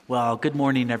Well, good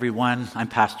morning, everyone. I'm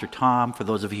Pastor Tom. For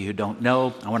those of you who don't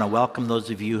know, I want to welcome those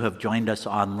of you who have joined us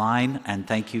online, and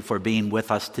thank you for being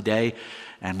with us today.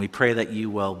 And we pray that you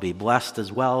will be blessed as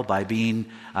well by being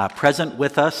present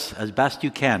with us as best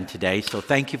you can today. So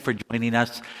thank you for joining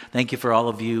us. Thank you for all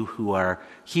of you who are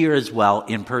here as well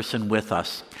in person with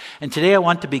us. And today I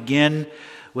want to begin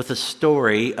with a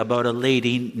story about a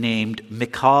lady named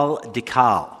Michal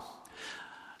Dikal.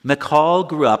 Michal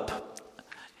grew up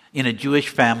in a Jewish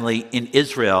family in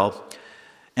Israel,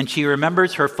 and she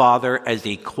remembers her father as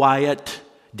a quiet,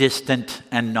 distant,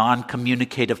 and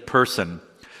non-communicative person.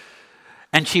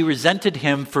 And she resented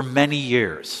him for many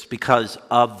years because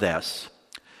of this.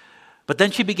 But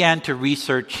then she began to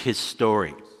research his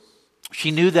story.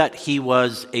 She knew that he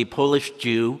was a Polish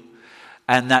Jew,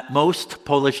 and that most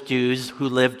Polish Jews who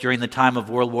lived during the time of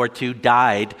World War II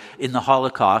died in the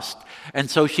Holocaust, and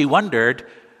so she wondered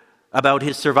about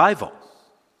his survival.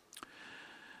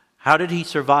 How did he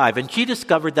survive? And she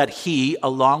discovered that he,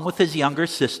 along with his younger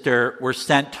sister, were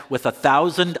sent with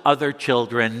 1,000 other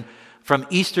children from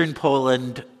eastern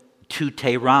Poland to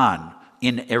Tehran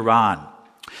in Iran.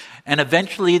 And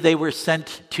eventually they were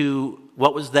sent to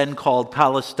what was then called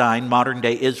Palestine,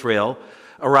 modern-day Israel,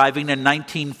 arriving in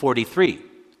 1943.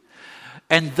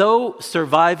 And though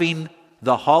surviving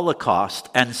the Holocaust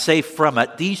and safe from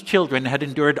it, these children had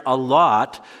endured a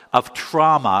lot of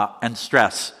trauma and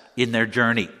stress in their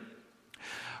journey.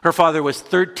 Her father was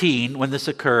 13 when this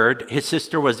occurred. His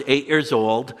sister was 8 years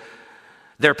old.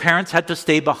 Their parents had to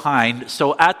stay behind,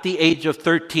 so at the age of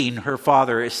 13, her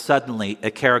father is suddenly a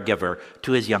caregiver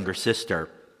to his younger sister.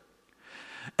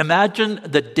 Imagine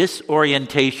the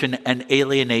disorientation and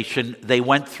alienation they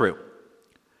went through.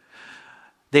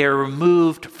 They are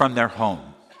removed from their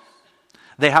home.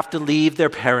 They have to leave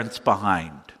their parents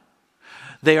behind.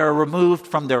 They are removed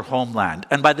from their homeland.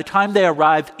 And by the time they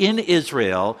arrive in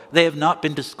Israel, they have not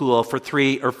been to school for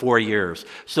 3 or 4 years.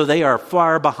 So they are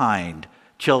far behind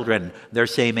children their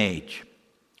same age.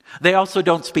 They also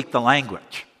don't speak the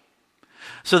language.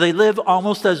 So they live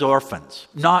almost as orphans,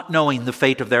 not knowing the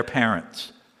fate of their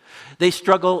parents. They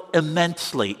struggle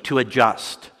immensely to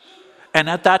adjust. And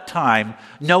at that time,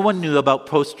 no one knew about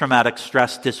post-traumatic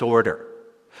stress disorder.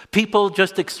 People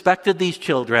just expected these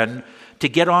children to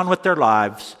get on with their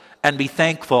lives and be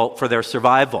thankful for their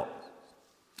survival.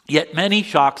 Yet many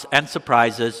shocks and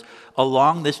surprises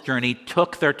along this journey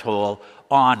took their toll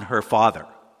on her father.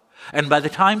 And by the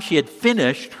time she had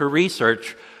finished her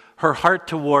research, her heart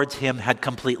towards him had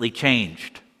completely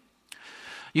changed.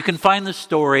 You can find the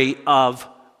story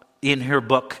in her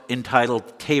book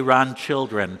entitled Tehran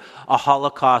Children, a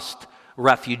Holocaust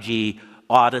Refugee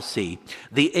Odyssey.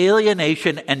 The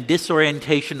alienation and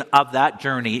disorientation of that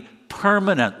journey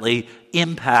permanently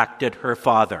impacted her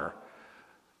father,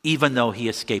 even though he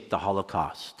escaped the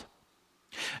Holocaust.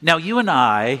 Now, you and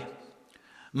I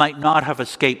might not have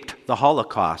escaped the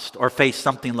Holocaust or faced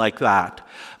something like that,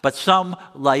 but some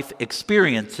life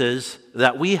experiences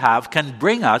that we have can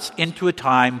bring us into a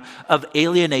time of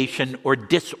alienation or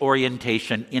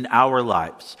disorientation in our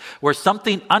lives, where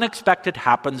something unexpected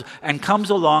happens and comes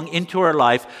along into our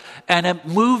life, and it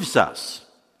moves us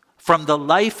from the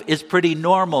life is pretty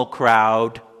normal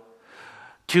crowd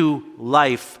to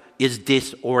life is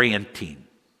disorienting.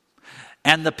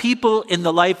 And the people in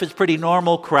the life is pretty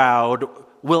normal crowd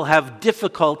will have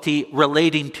difficulty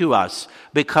relating to us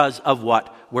because of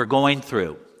what we're going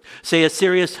through. Say a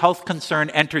serious health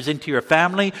concern enters into your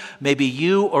family. Maybe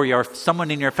you or someone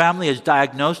in your family is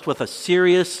diagnosed with a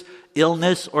serious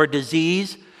illness or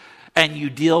disease, and you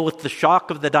deal with the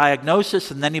shock of the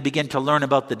diagnosis, and then you begin to learn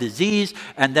about the disease,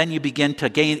 and then you begin to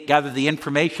gather the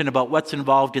information about what's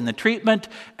involved in the treatment,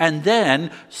 and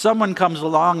then someone comes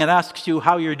along and asks you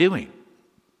how you're doing.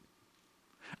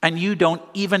 And you don't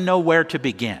even know where to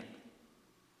begin.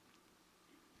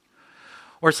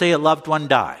 Or say a loved one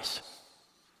dies.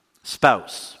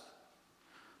 Spouse,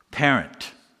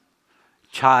 parent,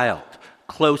 child,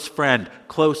 close friend,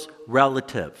 close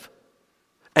relative.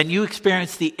 And you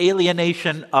experience the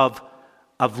alienation of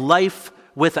life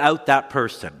without that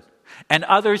person. And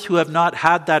others who have not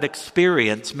had that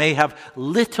experience may have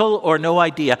little or no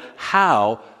idea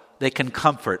how they can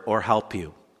comfort or help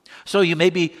you. So you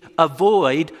maybe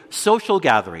avoid social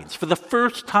gatherings for the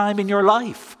first time in your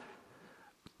life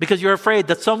because you're afraid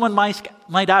that someone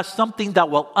might ask something that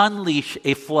will unleash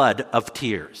a flood of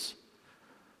tears.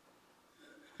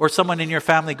 Or someone in your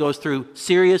family goes through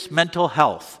serious mental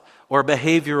health or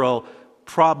behavioral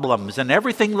problems, and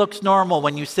everything looks normal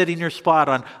when you sit in your spot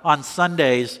on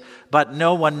Sundays, but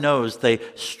no one knows the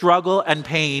struggle and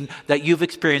pain that you've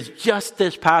experienced just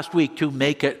this past week to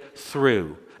make it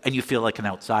through, and you feel like an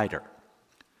outsider.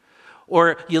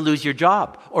 Or you lose your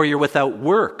job, or you're without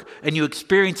work, and you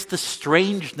experience the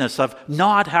strangeness of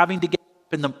not having to get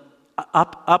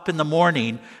up in the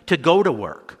morning to go to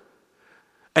work.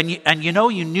 And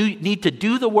you need to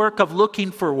do the work of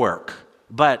looking for work,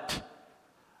 but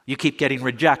you keep getting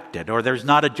rejected, or there's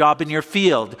not a job in your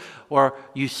field, or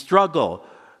you struggle,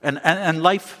 and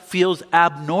life feels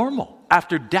abnormal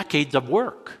after decades of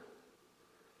work.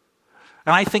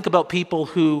 And I think about people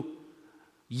who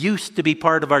used to be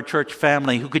part of our church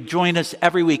family, who could join us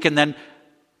every week, and then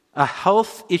a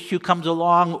health issue comes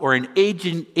along or an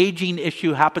aging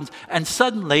issue happens, and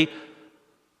suddenly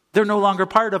they're no longer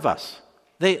part of us.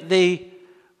 They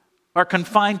are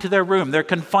confined to their room, they're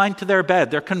confined to their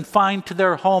bed, they're confined to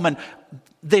their home, and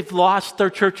they've lost their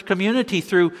church community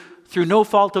through no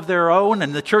fault of their own,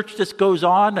 and the church just goes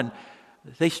on, and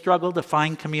they struggle to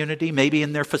find community, maybe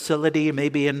in their facility,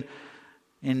 maybe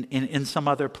in some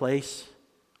other place.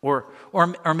 Or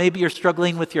maybe you're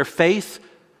struggling with your faith,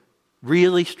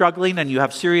 really struggling, and you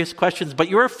have serious questions, but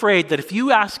you're afraid that if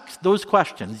you ask those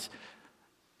questions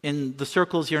in the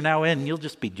circles you're now in, you'll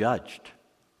just be judged,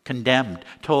 condemned,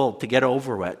 told to get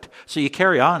over it. So you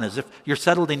carry on as if you're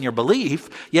settled in your belief,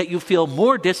 yet you feel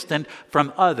more distant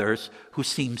from others who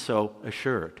seem so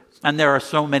assured. And there are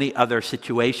so many other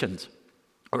situations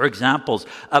or examples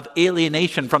of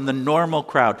alienation from the normal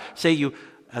crowd. Say you,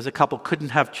 as a couple, couldn't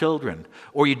have children,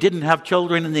 or you didn't have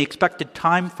children in the expected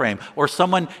time frame, or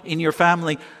someone in your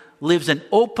family lives an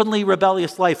openly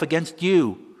rebellious life against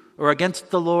you or against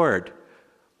the Lord,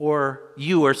 or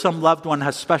you or some loved one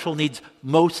has special needs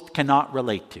most cannot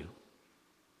relate to.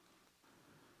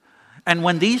 And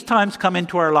when these times come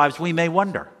into our lives, we may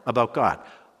wonder about God.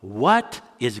 What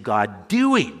is God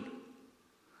doing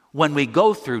when we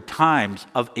go through times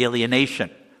of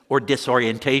alienation or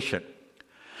disorientation?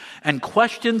 And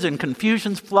questions and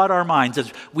confusions flood our minds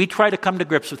as we try to come to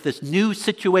grips with this new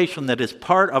situation that is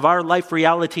part of our life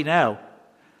reality now.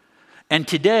 And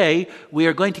today, we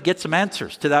are going to get some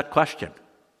answers to that question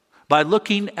by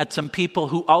looking at some people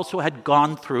who also had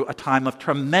gone through a time of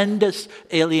tremendous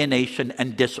alienation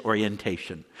and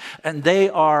disorientation. And they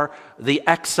are the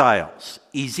exiles,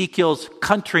 Ezekiel's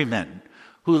countrymen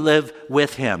who live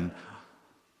with him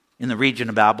in the region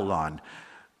of Babylon.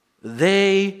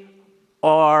 They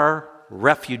are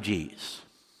refugees,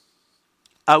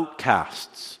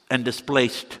 outcasts, and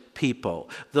displaced people.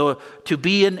 Though to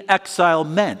be in exile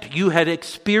meant you had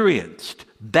experienced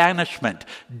banishment,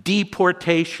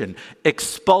 deportation,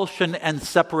 expulsion, and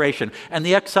separation. And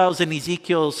the exiles in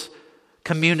Ezekiel's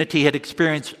community had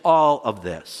experienced all of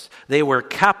this. They were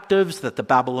captives that the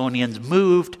Babylonians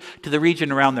moved to the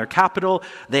region around their capital.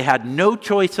 They had no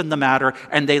choice in the matter,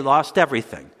 and they lost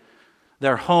everything.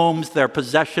 Their homes, their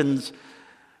possessions,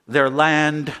 their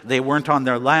land. They weren't on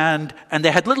their land, and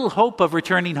they had little hope of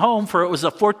returning home, for it was a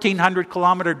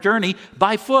 1,400-kilometer journey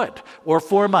by foot, or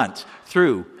 4 months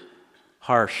through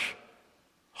harsh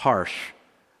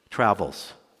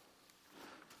travels.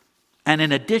 And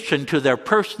in addition to their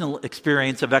personal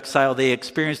experience of exile, they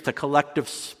experienced a collective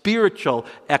spiritual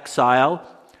exile,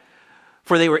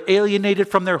 for they were alienated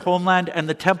from their homeland and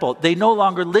the temple. They no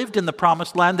longer lived in the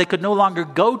promised land. They could no longer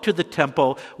go to the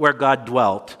temple where God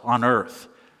dwelt on earth.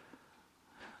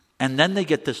 And then they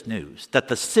get this news that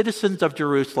the citizens of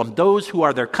Jerusalem, those who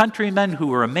are their countrymen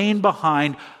who remain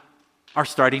behind, are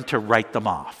starting to write them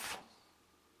off,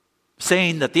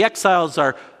 saying that the exiles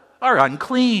are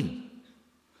unclean.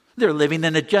 They're living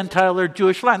in a Gentile or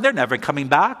Jewish land. They're never coming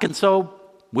back, and so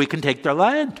we can take their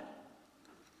land.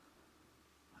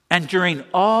 And during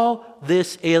all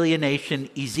this alienation,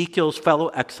 Ezekiel's fellow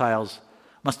exiles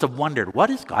must have wondered,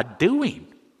 what is God doing?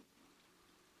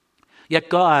 Yet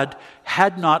God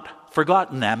had not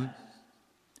forgotten them.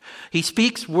 He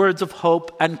speaks words of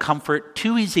hope and comfort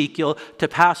to Ezekiel to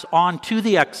pass on to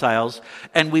the exiles,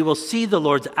 and we will see the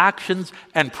Lord's actions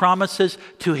and promises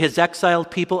to his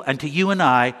exiled people and to you and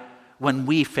I when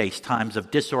we face times of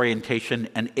disorientation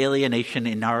and alienation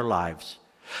in our lives.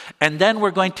 And then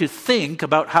we're going to think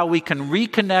about how we can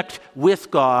reconnect with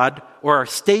God or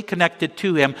stay connected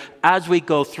to him as we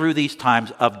go through these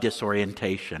times of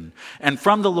disorientation. And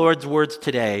from the Lord's words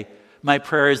today, my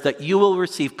prayer is that you will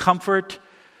receive comfort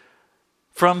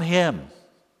from him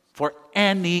for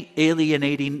any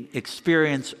alienating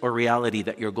experience or reality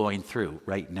that you're going through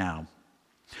right now.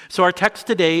 So our text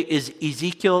today is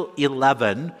Ezekiel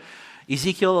 11.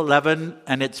 Ezekiel 11,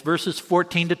 and it's verses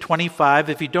 14 to 25.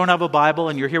 If you don't have a Bible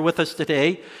and you're here with us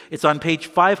today, it's on page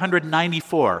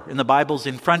 594 in the Bibles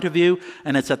in front of you,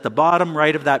 and it's at the bottom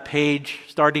right of that page,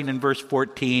 starting in verse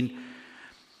 14.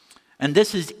 And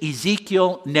this is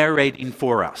Ezekiel narrating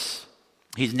for us.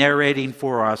 He's narrating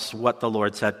for us what the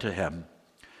Lord said to him.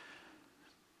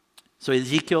 So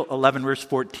Ezekiel 11, verse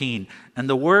 14, "And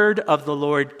the word of the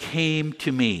Lord came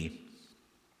to me.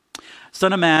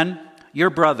 Son of man, your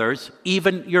brothers,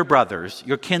 even your brothers,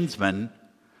 your kinsmen,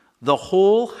 the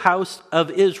whole house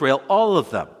of Israel, all of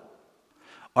them,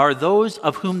 are those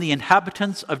of whom the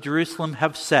inhabitants of Jerusalem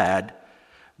have said,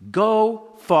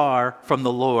 'Go far from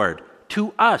the Lord.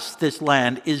 To us this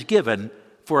land is given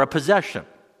for a possession.'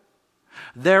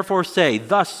 Therefore say,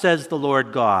 'Thus says the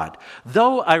Lord God,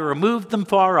 though I removed them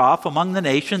far off among the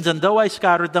nations, and though I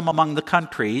scattered them among the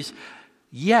countries,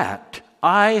 yet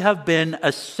I have been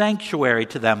a sanctuary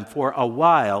to them for a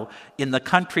while in the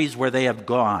countries where they have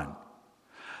gone.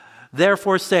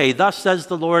 Therefore say, Thus says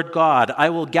the Lord God, I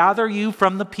will gather you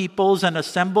from the peoples and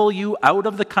assemble you out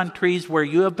of the countries where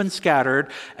you have been scattered,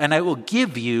 and I will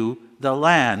give you the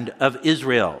land of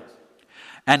Israel.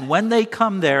 And when they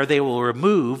come there, they will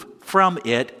remove from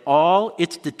it all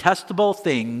its detestable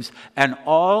things and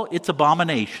all its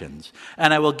abominations.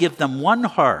 And I will give them one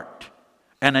heart,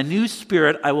 and a new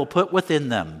spirit I will put within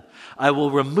them. I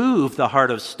will remove the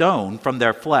heart of stone from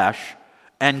their flesh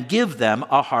and give them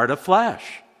a heart of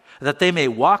flesh, that they may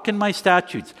walk in my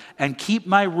statutes and keep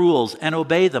my rules and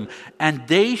obey them. And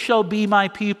they shall be my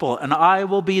people, and I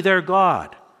will be their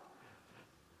God.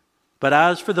 But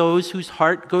as for those whose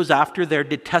heart goes after their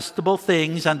detestable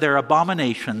things and their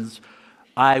abominations,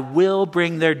 I will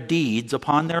bring their deeds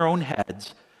upon their own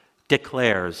heads,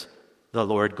 declares the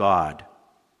Lord God.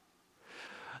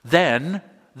 Then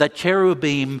the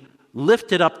cherubim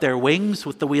lifted up their wings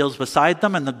with the wheels beside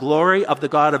them, and the glory of the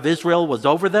God of Israel was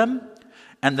over them.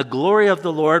 And the glory of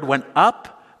the Lord went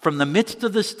up from the midst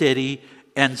of the city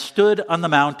and stood on the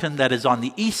mountain that is on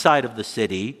the east side of the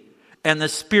city. And the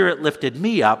Spirit lifted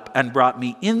me up and brought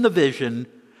me in the vision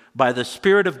by the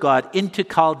Spirit of God into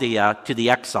Chaldea to the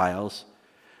exiles.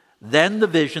 Then the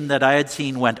vision that I had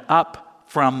seen went up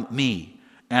from me,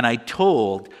 and I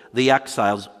told the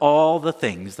exiles all the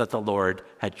things that the Lord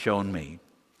had shown me.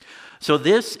 So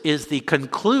this is the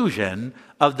conclusion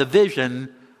of the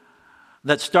vision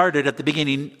that started at the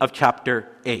beginning of chapter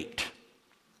 8.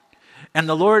 And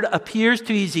the Lord appears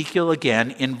to Ezekiel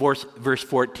again in verse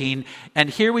 14. And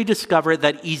here we discover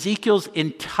that Ezekiel's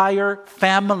entire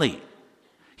family,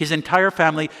 his entire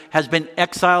family has been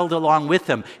exiled along with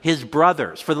him. His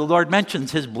brothers, for the Lord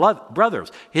mentions his blood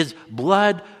brothers,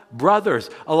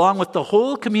 along with the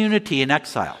whole community in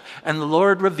exile. And the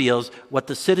Lord reveals what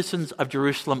the citizens of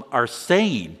Jerusalem are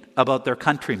saying about their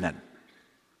countrymen.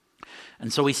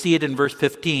 And so we see it in verse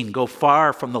 15, go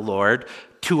far from the Lord,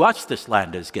 to us this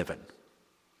land is given.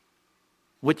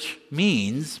 Which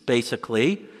means,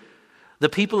 basically, the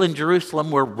people in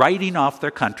Jerusalem were writing off their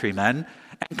countrymen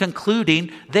and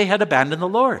concluding they had abandoned the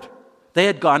Lord. They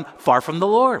had gone far from the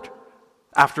Lord.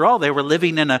 After all, they were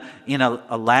living in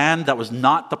a land that was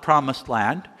not the promised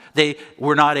land. They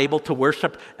were not able to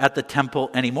worship at the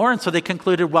temple anymore. And so they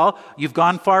concluded, well, you've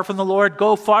gone far from the Lord,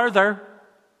 go farther.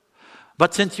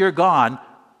 But since you're gone,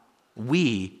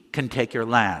 we can take your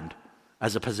land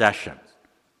as a possession.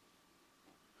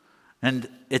 And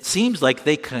it seems like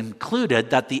they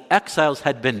concluded that the exiles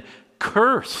had been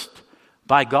cursed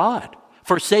by God,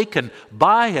 forsaken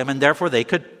by him, and therefore they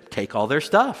could take all their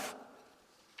stuff.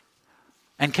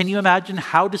 And can you imagine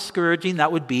how discouraging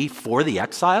that would be for the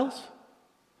exiles?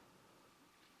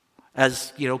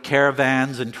 As,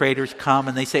 caravans and traders come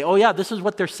and they say, oh yeah, this is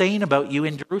what they're saying about you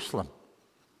in Jerusalem.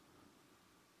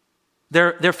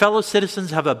 Their fellow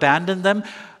citizens have abandoned them.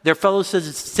 Their fellow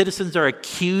citizens are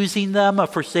accusing them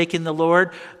of forsaking the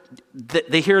Lord.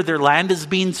 They hear their land is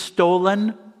being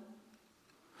stolen.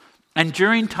 And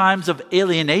during times of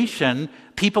alienation,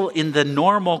 people in the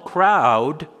normal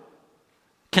crowd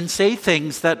can say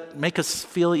things that make us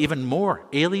feel even more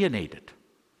alienated.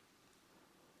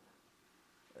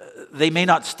 They may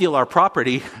not steal our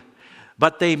property,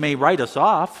 but they may write us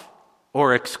off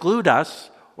or exclude us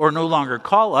or no longer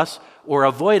call us or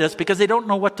avoid us because they don't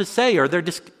know what to say, or they're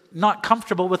just not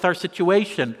comfortable with our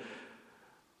situation.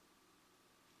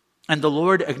 And the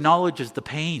Lord acknowledges the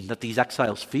pain that these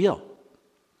exiles feel.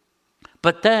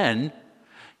 But then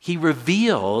he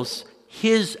reveals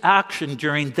his action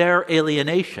during their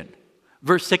alienation.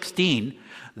 Verse 16,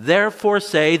 therefore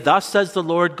say, Thus says the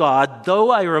Lord God, though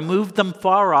I removed them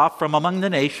far off from among the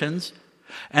nations,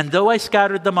 and though I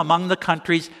scattered them among the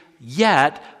countries,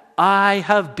 yet I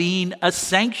have been a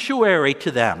sanctuary to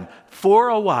them for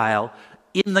a while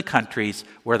in the countries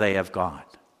where they have gone.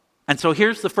 And so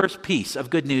here's the first piece of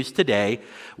good news today.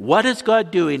 What is God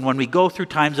doing when we go through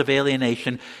times of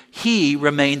alienation? He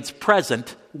remains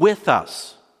present with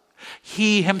us.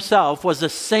 He himself was a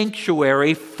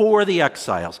sanctuary for the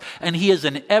exiles, and he is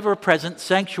an ever-present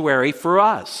sanctuary for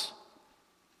us.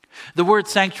 The word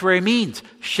sanctuary means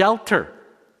shelter,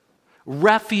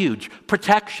 refuge,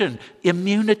 protection,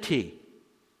 immunity.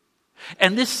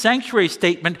 And this sanctuary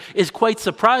statement is quite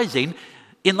surprising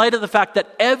in light of the fact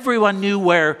that everyone knew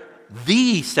where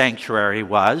the sanctuary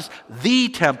was. The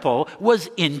temple was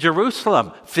in Jerusalem,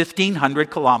 1,500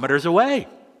 kilometers away.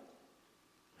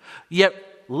 Yet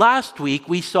last week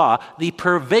we saw the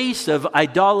pervasive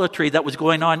idolatry that was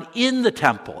going on in the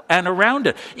temple and around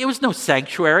it. It was no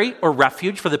sanctuary or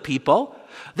refuge for the people.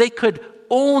 They could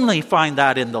only find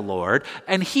that in the Lord.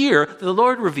 And here the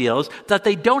Lord reveals that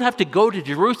they don't have to go to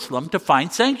Jerusalem to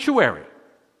find sanctuary.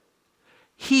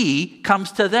 He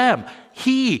comes to them.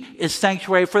 He is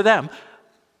sanctuary for them,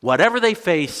 whatever they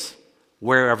face,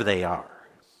 wherever they are.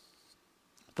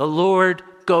 The Lord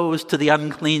goes to the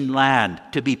unclean land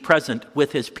to be present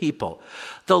with his people.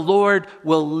 The Lord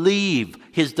will leave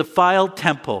his defiled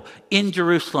temple in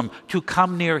Jerusalem to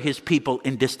come near his people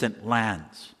in distant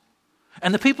lands.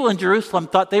 And the people in Jerusalem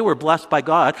thought they were blessed by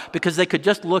God because they could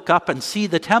just look up and see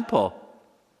the temple.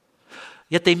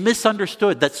 Yet they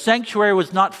misunderstood that sanctuary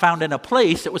was not found in a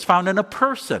place, it was found in a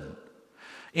person,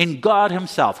 in God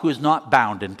himself, who is not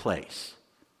bound in place.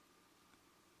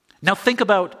 Now think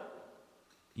about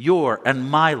your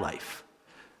and my life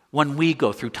when we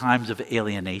go through times of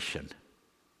alienation.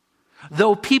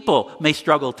 Though people may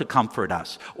struggle to comfort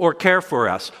us or care for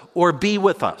us or be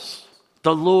with us,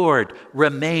 the Lord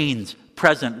remains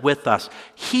present with us.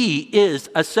 He is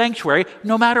a sanctuary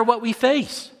no matter what we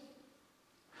face.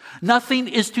 Nothing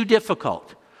is too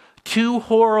difficult, too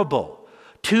horrible,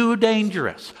 too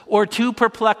dangerous, or too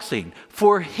perplexing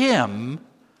for him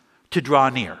to draw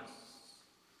near.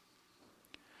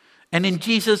 And in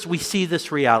Jesus, we see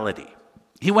this reality.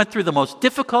 He went through the most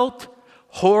difficult,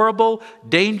 horrible,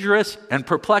 dangerous, and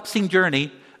perplexing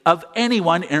journey of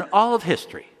anyone in all of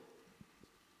history.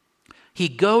 He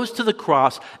goes to the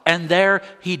cross, and there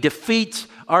he defeats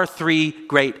our three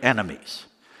great enemies: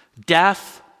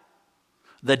 death,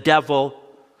 the devil,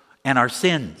 and our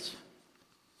sins.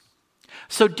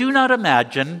 So do not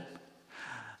imagine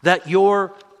that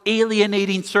your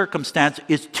alienating circumstance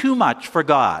is too much for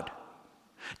God.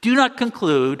 Do not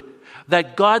conclude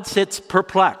that God sits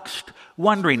perplexed,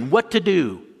 wondering what to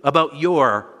do about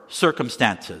your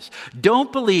circumstances.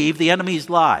 Don't believe the enemy's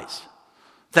lies,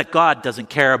 that God doesn't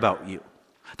care about you,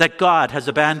 that God has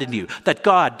abandoned you, that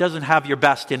God doesn't have your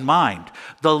best in mind.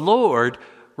 The Lord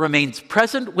remains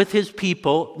present with his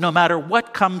people no matter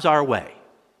what comes our way.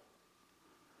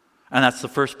 And that's the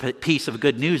first piece of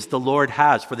good news the Lord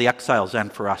has for the exiles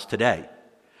and for us today.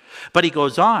 But he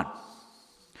goes on.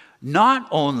 Not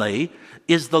only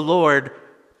is the Lord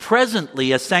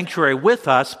presently a sanctuary with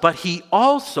us, but he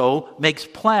also makes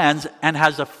plans and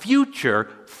has a future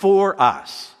for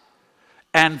us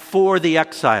and for the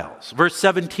exiles. Verse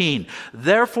 17,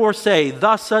 therefore say,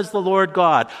 thus says the Lord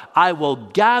God, I will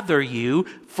gather you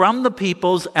from the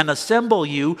peoples and assemble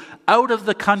you out of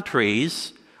the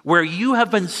countries where you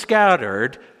have been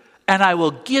scattered, and I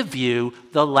will give you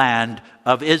the land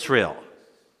of Israel.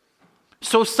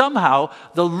 So somehow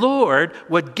the Lord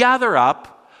would gather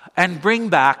up and bring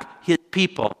back his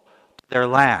people to their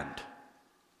land.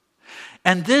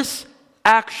 And this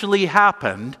actually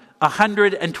happened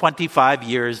 125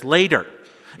 years later.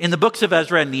 In the books of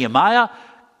Ezra and Nehemiah,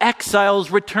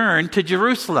 exiles returned to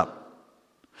Jerusalem,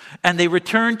 and they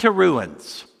returned to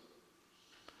ruins.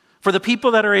 For the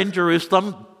people that are in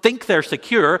Jerusalem think they're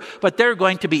secure, but they're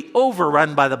going to be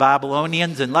overrun by the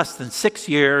Babylonians in less than 6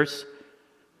 years,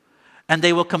 and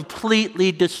they will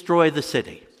completely destroy the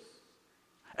city.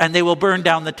 And they will burn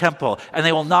down the temple, and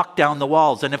they will knock down the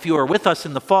walls. And if you were with us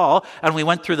in the fall, and we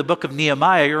went through the book of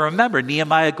Nehemiah, you remember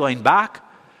Nehemiah going back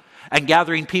and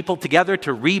gathering people together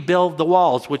to rebuild the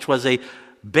walls, which was a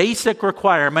basic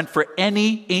requirement for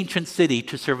any ancient city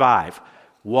to survive.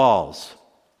 Walls.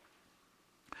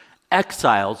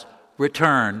 Exiles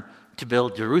return to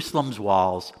build Jerusalem's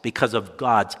walls because of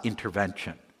God's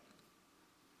intervention.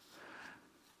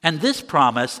 And this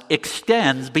promise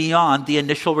extends beyond the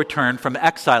initial return from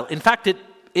exile. In fact,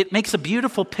 it makes a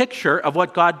beautiful picture of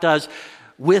what God does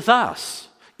with us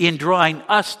in drawing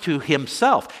us to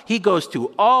himself. He goes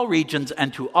to all regions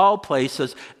and to all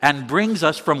places and brings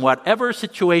us from whatever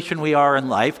situation we are in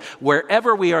life,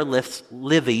 wherever we are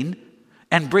living,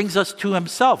 and brings us to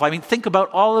himself. I mean, think about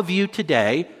all of you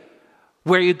today,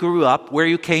 where you grew up, where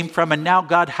you came from, and now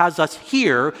God has us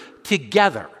here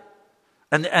together.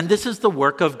 And this is the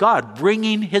work of God,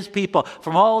 bringing his people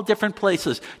from all different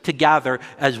places to gather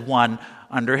as one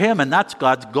under him. And that's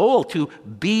God's goal, to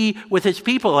be with his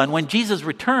people. And when Jesus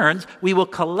returns, we will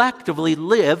collectively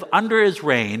live under his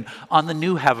reign on the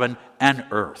new heaven and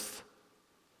earth.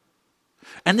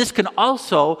 And this can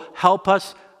also help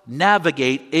us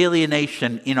navigate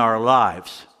alienation in our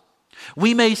lives.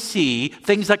 We may see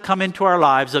things that come into our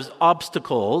lives as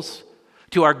obstacles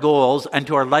to our goals and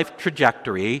to our life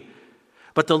trajectory,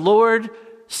 but the Lord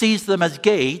sees them as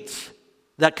gates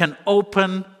that can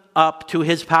open up to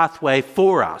his pathway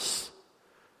for us.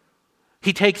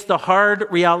 He takes the hard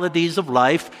realities of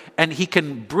life and he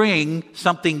can bring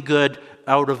something good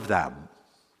out of them.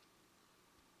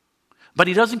 But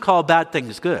he doesn't call bad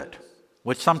things good,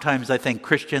 which sometimes I think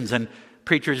Christians and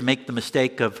preachers make the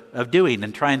mistake of doing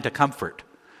and trying to comfort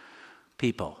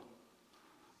people.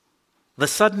 The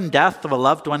sudden death of a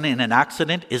loved one in an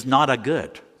accident is not a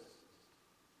good.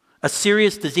 A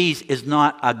serious disease is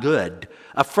not a good.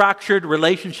 A fractured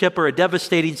relationship or a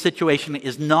devastating situation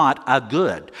is not a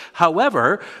good.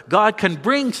 However, God can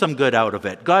bring some good out of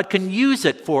it. God can use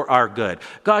it for our good.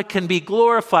 God can be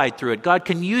glorified through it. God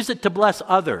can use it to bless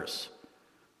others.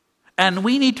 And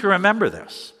we need to remember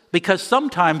this, because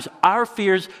sometimes our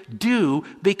fears do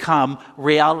become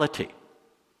reality.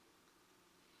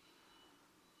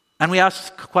 And we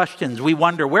ask questions. We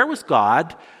wonder, where was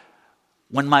God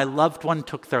when my loved one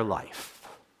took their life?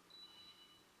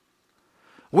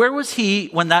 Where was he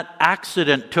when that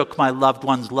accident took my loved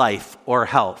one's life or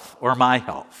health or my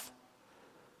health?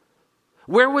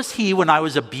 Where was he when I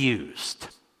was abused?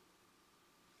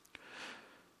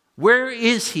 Where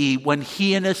is he when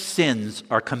he and his sins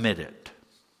are committed?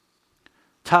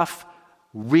 Tough,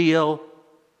 real,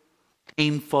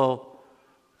 painful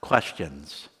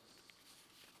questions.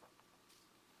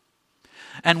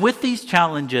 And with these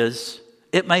challenges,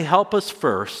 it may help us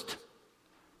first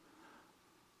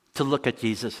to look at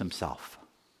Jesus himself,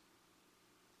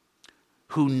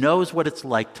 who knows what it's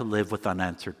like to live with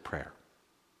unanswered prayer.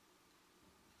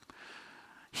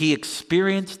 He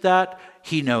experienced that.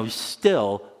 He knows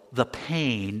still the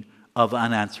pain of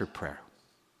unanswered prayer.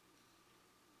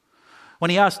 When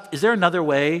he asked, is there another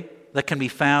way that can be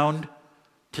found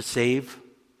to save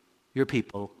your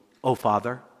people, O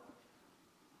Father?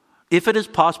 If it is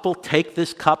possible, take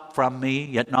this cup from me,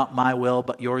 yet not my will,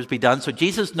 but yours be done. So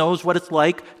Jesus knows what it's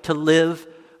like to live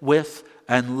with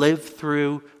and live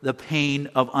through the pain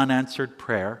of unanswered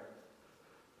prayer.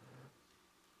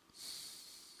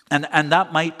 And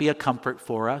that might be a comfort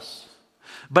for us.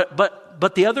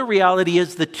 But the other reality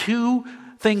is the two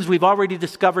things we've already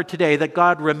discovered today, that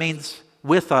God remains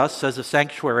with us as a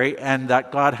sanctuary and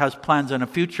that God has plans and a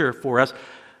future for us,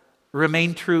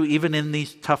 remain true even in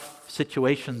these tough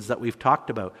situations that we've talked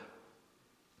about.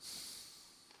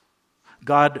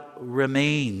 God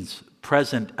remains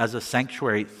present as a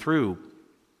sanctuary through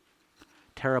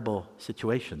terrible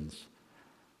situations.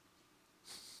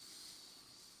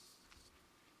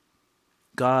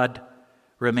 God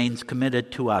remains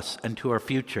committed to us and to our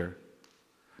future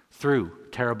through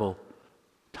terrible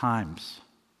times.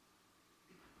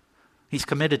 He's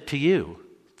committed to you,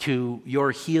 to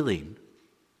your healing,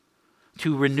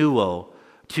 to renewal,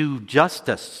 to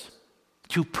justice,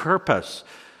 to purpose,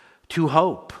 to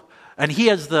hope. And he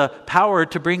has the power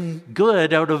to bring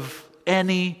good out of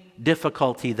any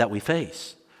difficulty that we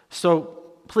face. So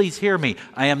please hear me.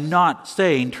 I am not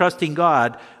saying trusting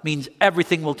God means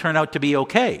everything will turn out to be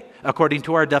okay, according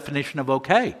to our definition of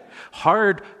okay.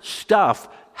 Hard stuff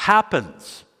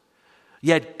happens.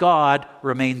 Yet God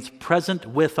remains present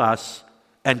with us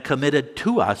and committed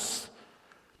to us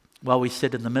while we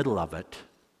sit in the middle of it.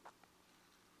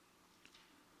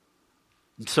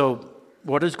 So,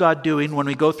 what is God doing when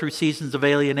we go through seasons of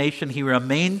alienation? He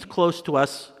remains close to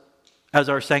us as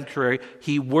our sanctuary.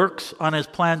 He works on his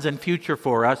plans and future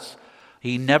for us.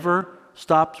 He never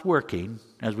stops working,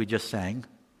 as we just sang.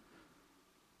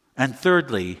 And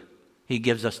thirdly, he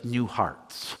gives us new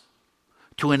hearts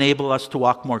to enable us to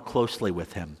walk more closely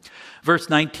with him. Verse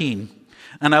 19,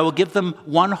 and I will give them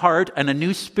one heart and a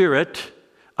new spirit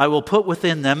I will put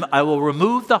within them. I will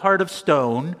remove the heart of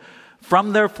stone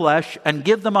from their flesh and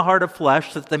give them a heart of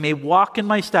flesh, that they may walk in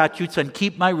my statutes and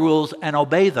keep my rules and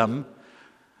obey them.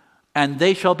 And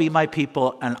they shall be my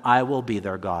people, and I will be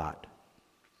their God.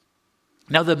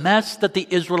 Now, the mess that the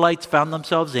Israelites found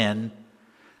themselves in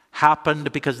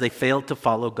happened because they failed to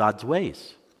follow God's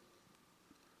ways.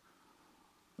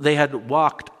 They had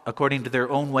walked according to their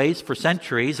own ways for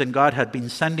centuries, and God had been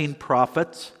sending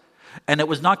prophets, and it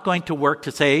was not going to work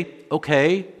to say,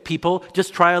 okay, people,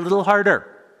 just try a little harder.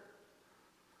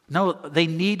 No, they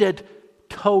needed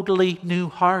totally new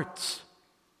hearts.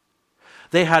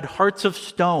 They had hearts of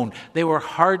stone. They were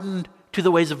hardened to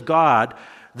the ways of God.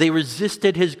 They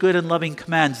resisted his good and loving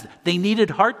commands. They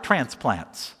needed heart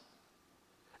transplants.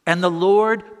 And the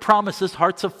Lord promises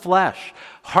hearts of flesh,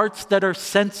 hearts that are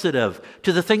sensitive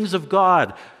to the things of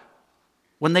God,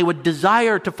 when they would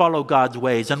desire to follow God's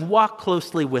ways and walk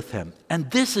closely with him.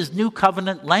 And this is new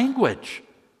covenant language.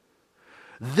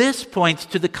 This points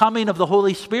to the coming of the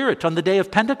Holy Spirit on the day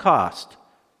of Pentecost.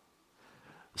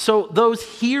 So those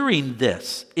hearing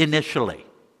this initially,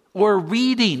 or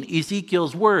reading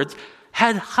Ezekiel's words,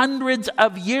 had hundreds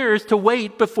of years to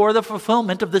wait before the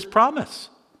fulfillment of this promise.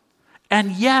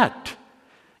 And yet,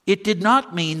 it did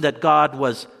not mean that God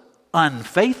was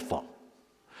unfaithful.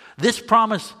 This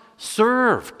promise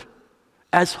served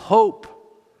as hope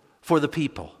for the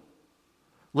people,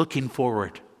 looking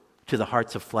forward to the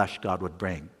hearts of flesh God would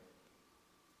bring.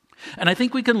 And I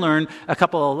think we can learn a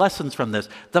couple of lessons from this.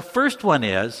 The first one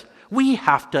is we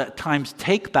have to at times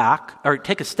take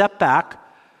a step back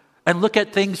and look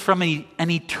at things from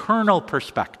an eternal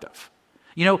perspective.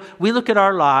 You know, we look at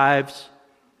our lives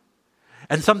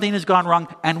and something has gone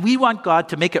wrong and we want God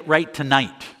to make it right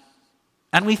tonight.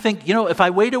 And we think, you know, if I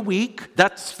wait a week,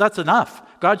 that's enough.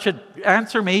 God should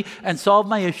answer me and solve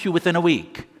my issue within a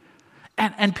week.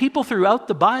 And people throughout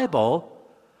the Bible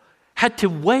had to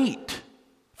wait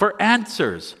for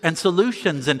answers and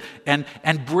solutions and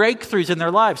breakthroughs in their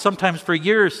lives, sometimes for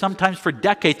years, sometimes for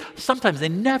decades. Sometimes they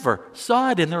never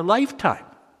saw it in their lifetime.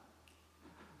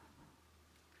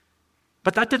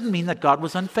 But that didn't mean that God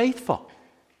was unfaithful.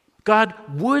 God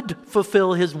would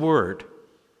fulfill his word,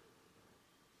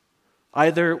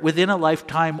 either within a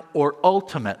lifetime or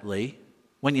ultimately,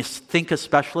 when you think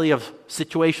especially of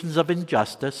situations of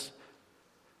injustice.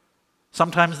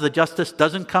 Sometimes the justice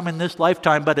doesn't come in this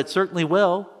lifetime, but it certainly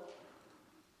will.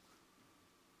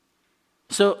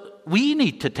 So we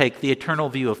need to take the eternal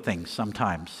view of things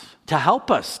sometimes to help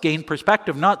us gain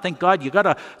perspective, not think, God, you got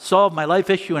to solve my life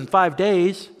issue in 5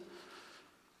 days.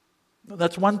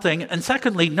 That's one thing. And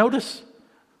secondly, notice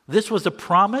this was a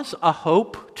promise, a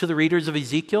hope to the readers of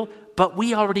Ezekiel, but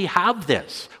we already have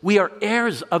this. We are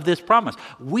heirs of this promise.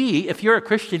 We, if you're a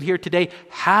Christian here today,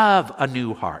 have a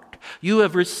new heart. You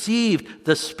have received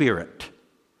the Spirit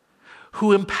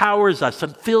who empowers us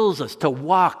and fills us to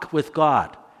walk with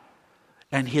God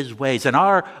and his ways. And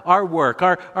our work,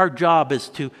 our job is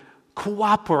to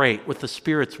cooperate with the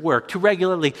Spirit's work, to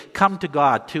regularly come to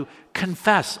God, to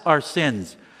confess our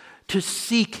sins, to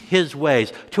seek his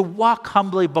ways, to walk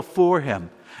humbly before him.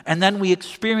 And then we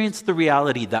experience the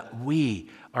reality that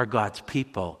we are God's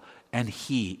people and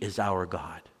he is our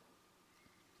God.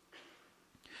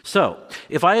 So,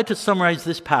 if I had to summarize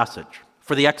this passage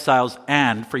for the exiles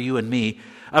and for you and me,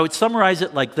 I would summarize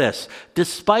it like this.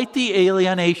 Despite the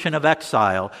alienation of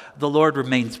exile, the Lord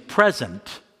remains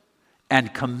present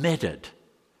and committed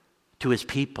to his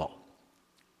people.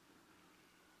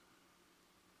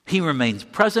 He remains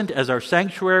present as our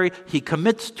sanctuary. He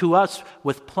commits to us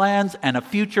with plans and a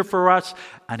future for us,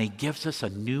 and he gives us a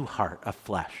new heart of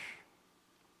flesh.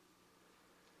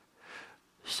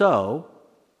 So,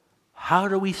 how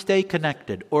do we stay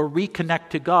connected or reconnect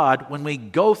to God when we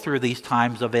go through these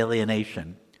times of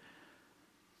alienation?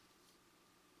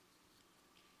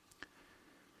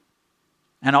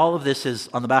 And all of this is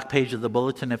on the back page of the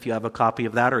bulletin if you have a copy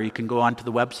of that, or you can go onto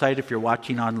the website if you're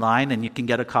watching online and you can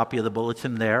get a copy of the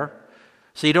bulletin there.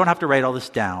 So you don't have to write all this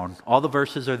down. All the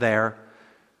verses are there.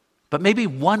 But maybe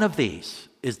one of these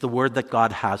is the word that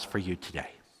God has for you today.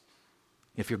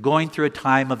 If you're going through a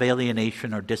time of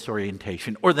alienation or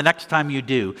disorientation, or the next time you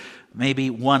do, maybe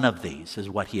one of these is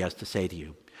what he has to say to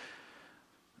you.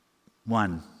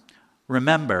 1,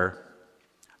 remember,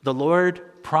 the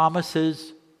Lord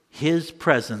promises his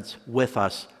presence with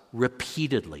us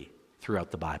repeatedly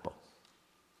throughout the Bible.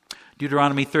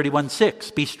 Deuteronomy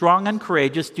 31:6, be strong and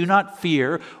courageous, do not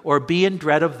fear or be in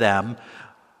dread of them,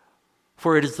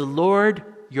 for it is the Lord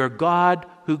your God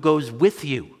who goes with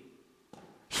you.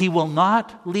 He will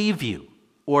not leave you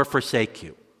or forsake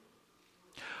you.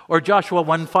 Or Joshua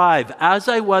 1:5, as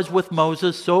I was with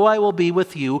Moses, so I will be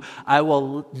with you. I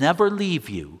will never leave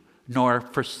you nor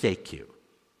forsake you.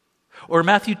 Or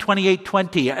Matthew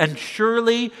 28:20, and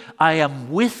surely I am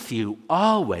with you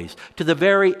always to the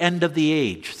very end of the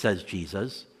age, says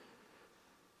Jesus.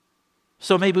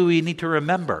 So maybe we need to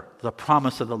remember the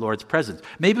promise of the Lord's presence.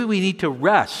 Maybe we need to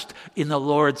rest in the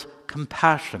Lord's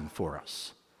compassion for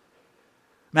us.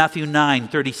 Matthew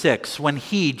 9:36, when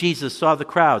he, Jesus, saw the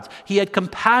crowds, he had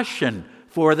compassion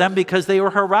for them because they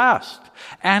were harassed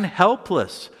and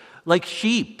helpless, like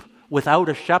sheep without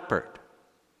a shepherd.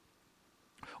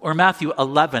 Or Matthew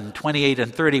 11:28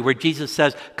 and 30, where Jesus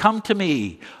says, come to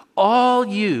me, all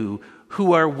you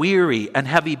who are weary and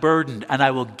heavy burdened, and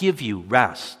I will give you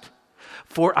rest.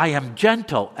 For I am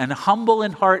gentle and humble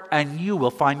in heart, and you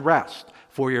will find rest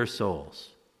for your souls.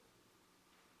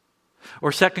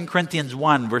 Or 2 Corinthians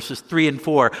 1, verses 3 and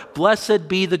 4. Blessed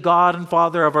be the God and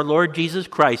Father of our Lord Jesus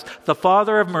Christ, the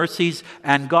Father of mercies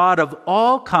and God of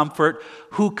all comfort,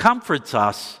 who comforts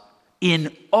us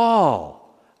in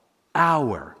all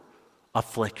our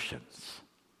afflictions.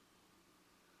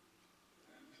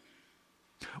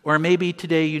 Or maybe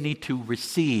today you need to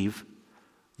receive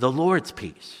the Lord's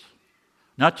peace.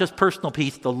 Not just personal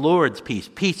peace, the Lord's peace.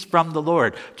 Peace from the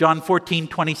Lord. John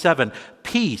 14:27.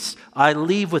 Peace I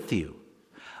leave with you.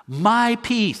 My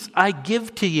peace I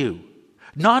give to you.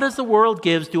 Not as the world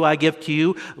gives do I give to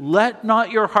you. Let not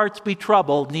your hearts be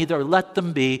troubled, neither let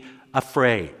them be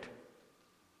afraid.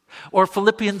 Or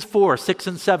Philippians 4:6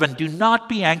 and 7. Do not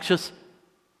be anxious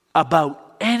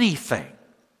about anything,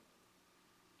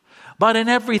 but in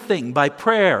everything, by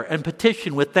prayer and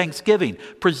petition with thanksgiving,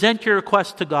 present your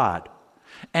requests to God.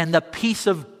 And the peace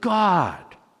of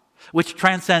God, which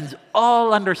transcends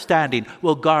all understanding,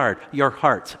 will guard your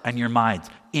hearts and your minds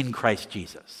in Christ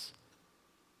Jesus.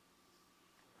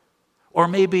 Or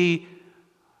maybe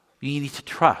you need to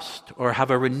trust or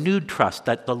have a renewed trust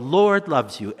that the Lord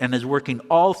loves you and is working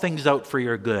all things out for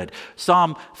your good.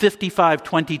 Psalm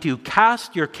 55:22,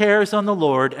 cast your cares on the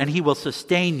Lord and he will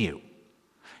sustain you.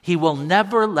 He will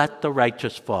never let the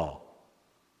righteous fall.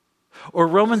 Or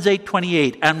Romans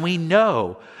 8:28, and we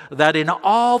know that in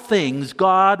all things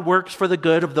God works for the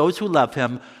good of those who love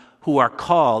him, who are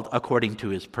called according to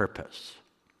his purpose.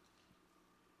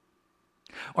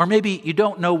 Or maybe you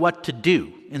don't know what to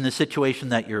do in the situation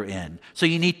that you're in. So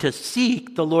you need to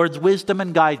seek the Lord's wisdom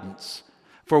and guidance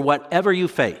for whatever you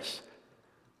face.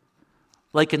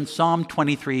 Like in Psalm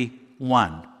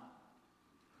 23:1.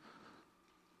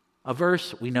 A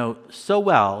verse we know so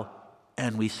well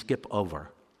and we skip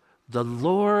over. The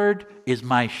Lord is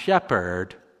my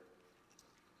shepherd,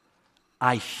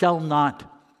 I shall not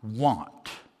want,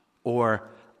 or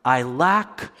I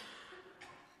lack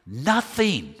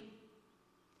nothing.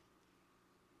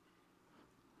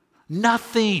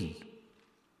 Nothing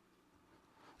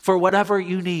for whatever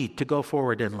you need to go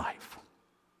forward in life.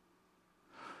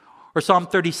 Or Psalm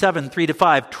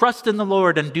 37:3-5, trust in the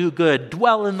Lord and do good,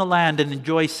 dwell in the land and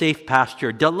enjoy safe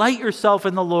pasture. Delight yourself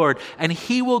in the Lord, and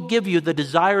he will give you the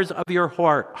desires of your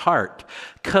heart.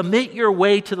 Commit your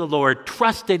way to the Lord,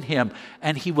 trust in him,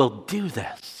 and he will do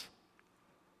this.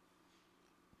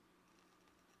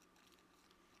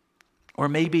 Or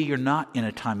maybe you're not in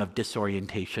a time of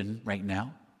disorientation right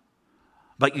now,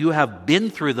 but you have been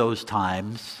through those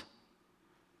times.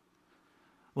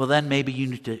 Well, then maybe you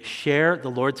need to share the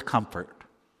Lord's comfort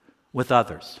with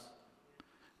others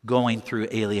going through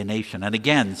alienation. And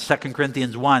again, 2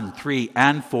 Corinthians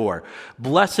 1:3-4.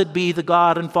 Blessed be the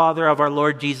God and Father of our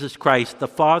Lord Jesus Christ, the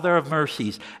Father of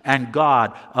mercies and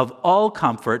God of all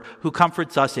comfort, who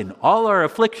comforts us in all our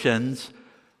afflictions,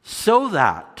 so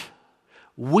that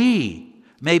we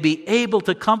may be able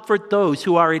to comfort those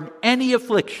who are in any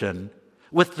affliction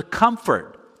with the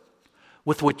comfort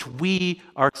with which we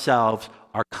ourselves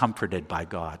are comforted by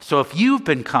God. So if you've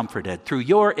been comforted through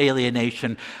your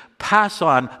alienation, pass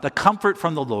on the comfort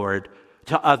from the Lord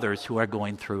to others who are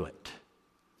going through it.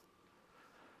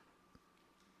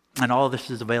 And all this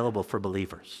is available for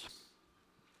believers.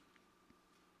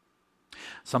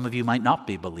 Some of you might not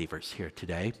be believers here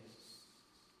today.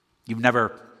 You've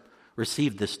never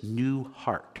received this new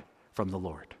heart from the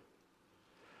Lord.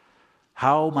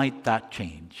 How might that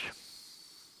change?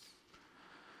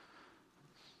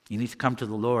 You need to come to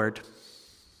the Lord,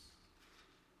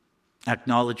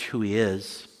 acknowledge who he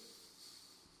is.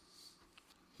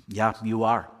 Yeah, you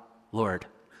are, Lord,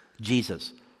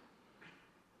 Jesus,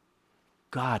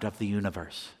 God of the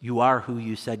universe. You are who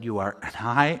you said you are, and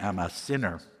I am a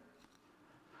sinner.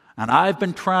 And I've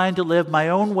been trying to live my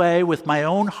own way with my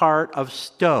own heart of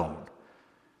stone.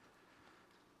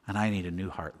 And I need a new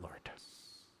heart, Lord.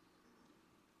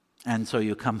 And so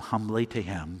you come humbly to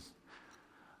him.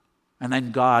 And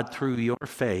then God, through your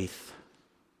faith,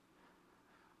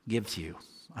 gives you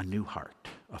a new heart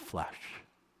of flesh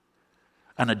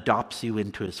and adopts you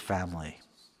into his family.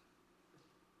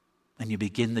 And you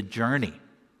begin the journey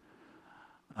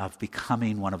of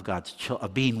becoming one of God's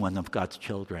of being one of God's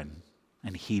children,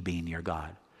 and he being your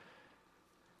God.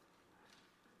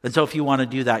 And so if you want to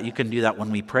do that, you can do that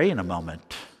when we pray in a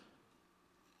moment.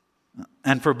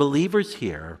 And for believers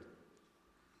here,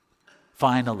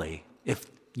 finally, if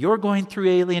you're going through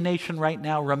alienation right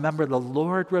now, remember the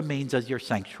Lord remains as your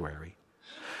sanctuary.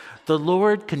 The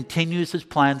Lord continues his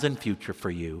plans and future for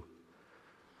you.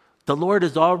 The Lord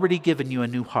has already given you a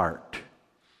new heart.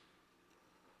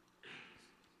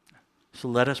 So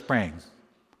let us bring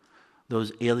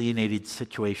those alienated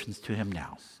situations to him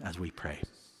now as we pray.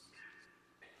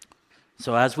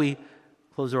 So as we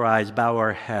close our eyes, bow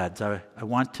our heads, I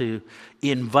want to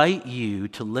invite you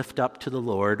to lift up to the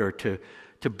Lord, or to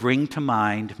bring to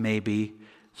mind maybe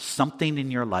something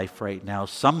in your life right now,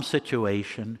 some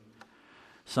situation,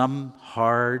 some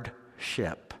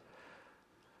hardship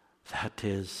that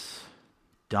is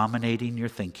dominating your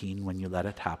thinking when you let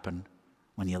it happen,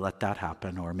 when you let that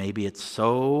happen. Or maybe it's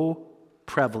so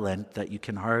prevalent that you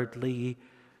can hardly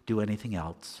do anything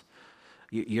else.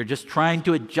 You're just trying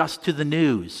to adjust to the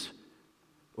news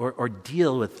or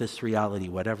deal with this reality,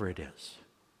 whatever it is.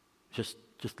 Just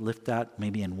lift that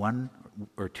maybe in one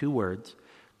or two words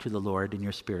to the Lord in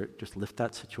your spirit. Just lift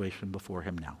that situation before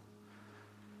him now.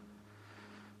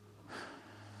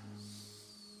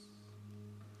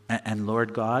 And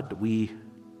Lord God,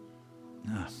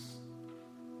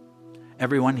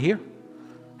 everyone here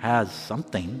has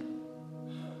something,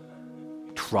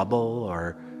 trouble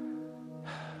or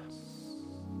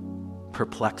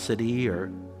perplexity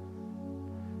or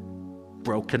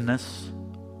brokenness,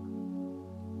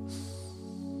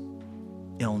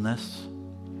 illness,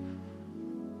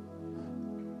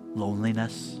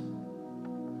 loneliness,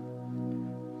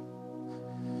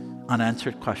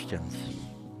 unanswered questions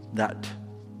that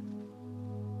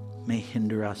may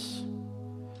hinder us,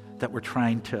 that we're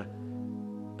trying to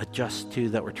adjust to,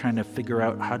 that we're trying to figure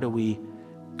out how do we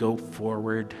go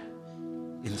forward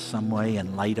in some way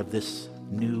in light of this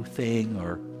new thing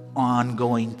or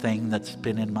ongoing thing that's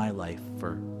been in my life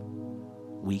for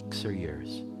weeks or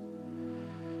years.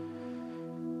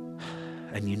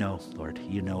 And you know, Lord,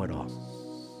 you know it all.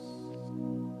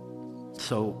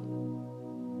 So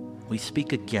we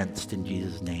speak against, in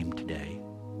Jesus' name today,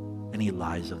 any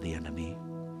lies of the enemy,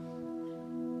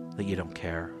 that you don't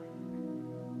care,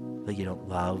 that you don't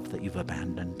love, that you've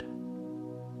abandoned.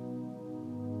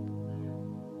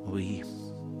 We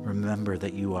remember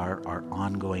that you are our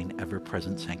ongoing,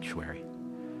 ever-present sanctuary,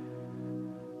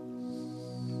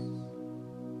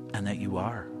 and that you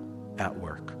are at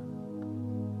work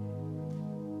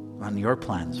on your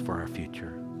plans for our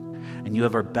future. And you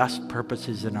have our best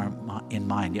purposes in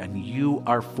mind, and you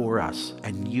are for us,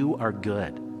 and you are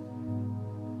good.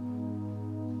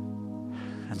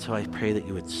 And so I pray that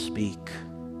you would speak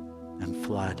and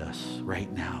flood us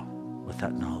right now with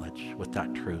that knowledge, with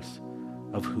that truth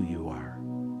of who you are.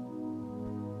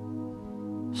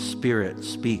 Spirit,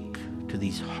 speak to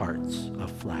these hearts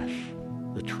of flesh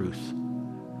the truth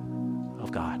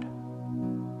of God.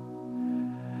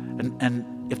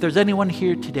 And if there's anyone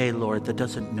here today, Lord, that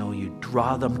doesn't know you,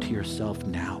 draw them to yourself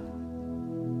now.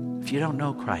 If you don't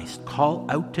know Christ, call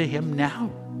out to him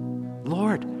now.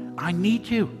 Lord, I need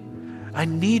you. I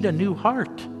need a new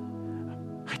heart.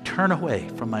 I turn away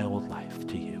from my old life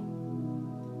to you.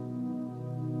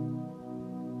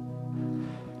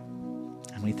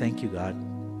 And we thank you, God,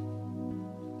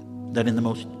 that in the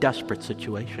most desperate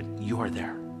situation, you are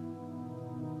there.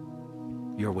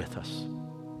 You're with us,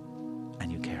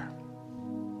 and you care.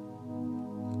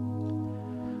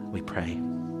 We pray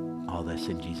all this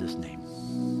in Jesus' name.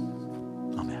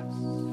 Amen.